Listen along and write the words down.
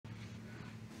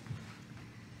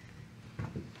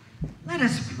Let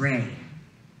us pray.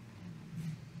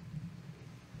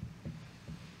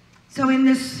 So in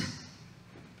this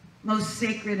most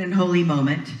sacred and holy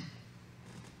moment,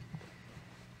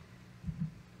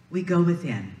 we go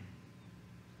within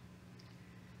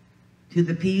to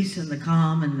the peace and the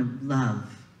calm and the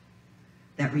love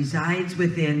that resides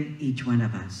within each one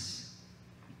of us.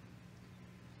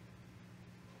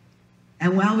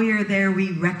 And while we are there,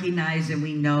 we recognize and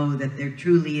we know that there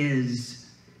truly is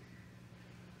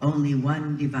only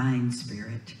one divine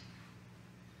spirit,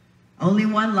 only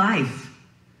one life,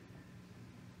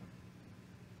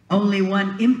 only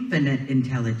one infinite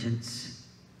intelligence,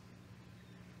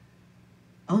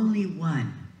 only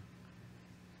one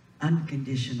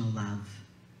unconditional love.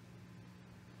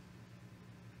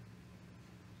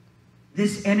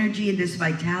 This energy and this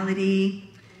vitality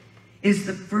is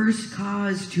the first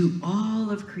cause to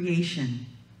all of creation.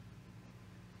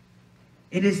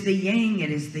 It is the yin,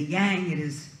 it is the yang, it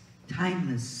is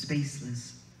timeless,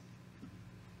 spaceless.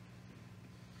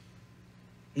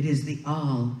 It is the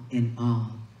all in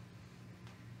all.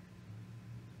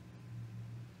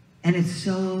 And it's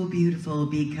so beautiful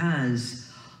because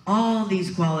all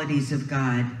these qualities of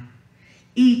God,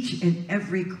 each and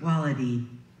every quality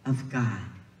of God,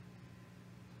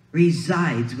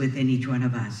 resides within each one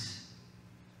of us.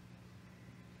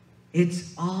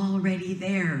 It's already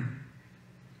there.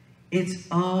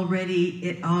 It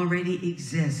already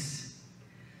exists.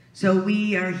 So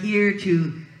we are here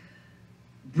to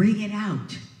bring it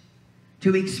out,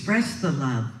 to express the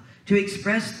love, to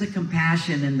express the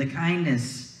compassion and the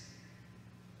kindness,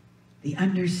 the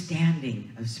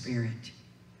understanding of spirit.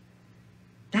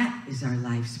 That is our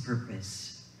life's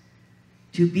purpose,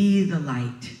 to be the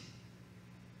light,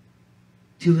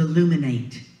 to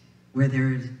illuminate where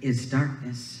there is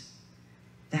darkness.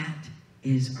 That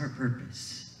is our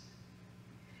purpose.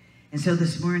 And so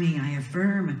this morning I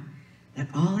affirm that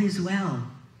all is well,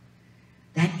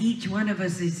 that each one of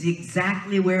us is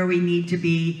exactly where we need to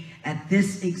be at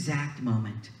this exact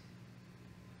moment.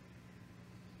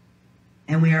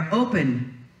 And we are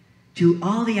open to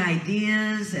all the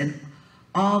ideas and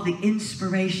all the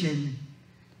inspiration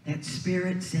that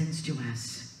Spirit sends to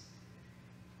us,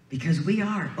 because we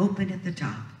are open at the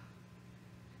top.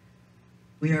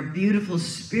 We are beautiful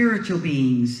spiritual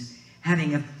beings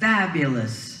having a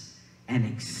fabulous and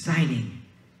exciting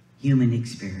human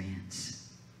experience.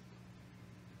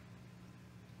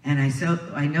 And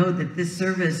I know that this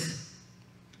service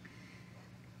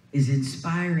is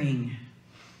inspiring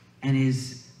and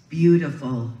is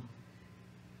beautiful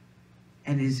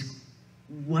and is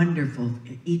wonderful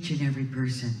for each and every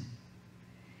person.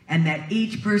 And that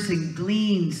each person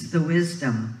gleans the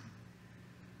wisdom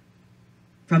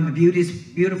from the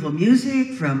beautiful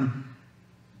music, from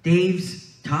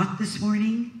Dave's talk this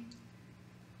morning.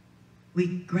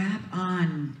 We grab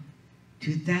on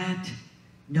to that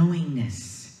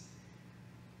knowingness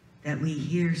that we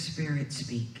hear Spirit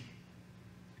speak.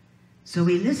 So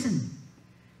we listen.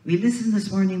 We listen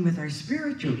this morning with our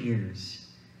spiritual ears,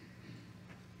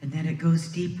 and then it goes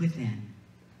deep within.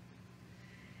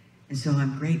 And so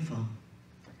I'm grateful.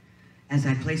 As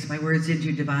I place my words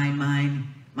into divine mind,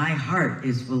 my heart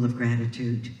is full of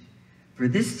gratitude for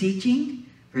this teaching,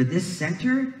 for this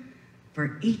center,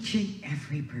 for each and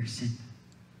every person.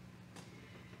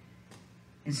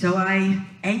 And so I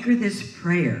anchor this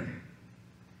prayer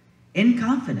in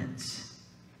confidence,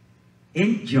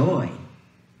 in joy,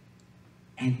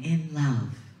 and in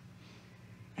love.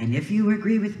 And if you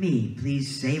agree with me,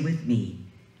 please say with me,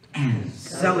 and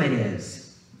so it is.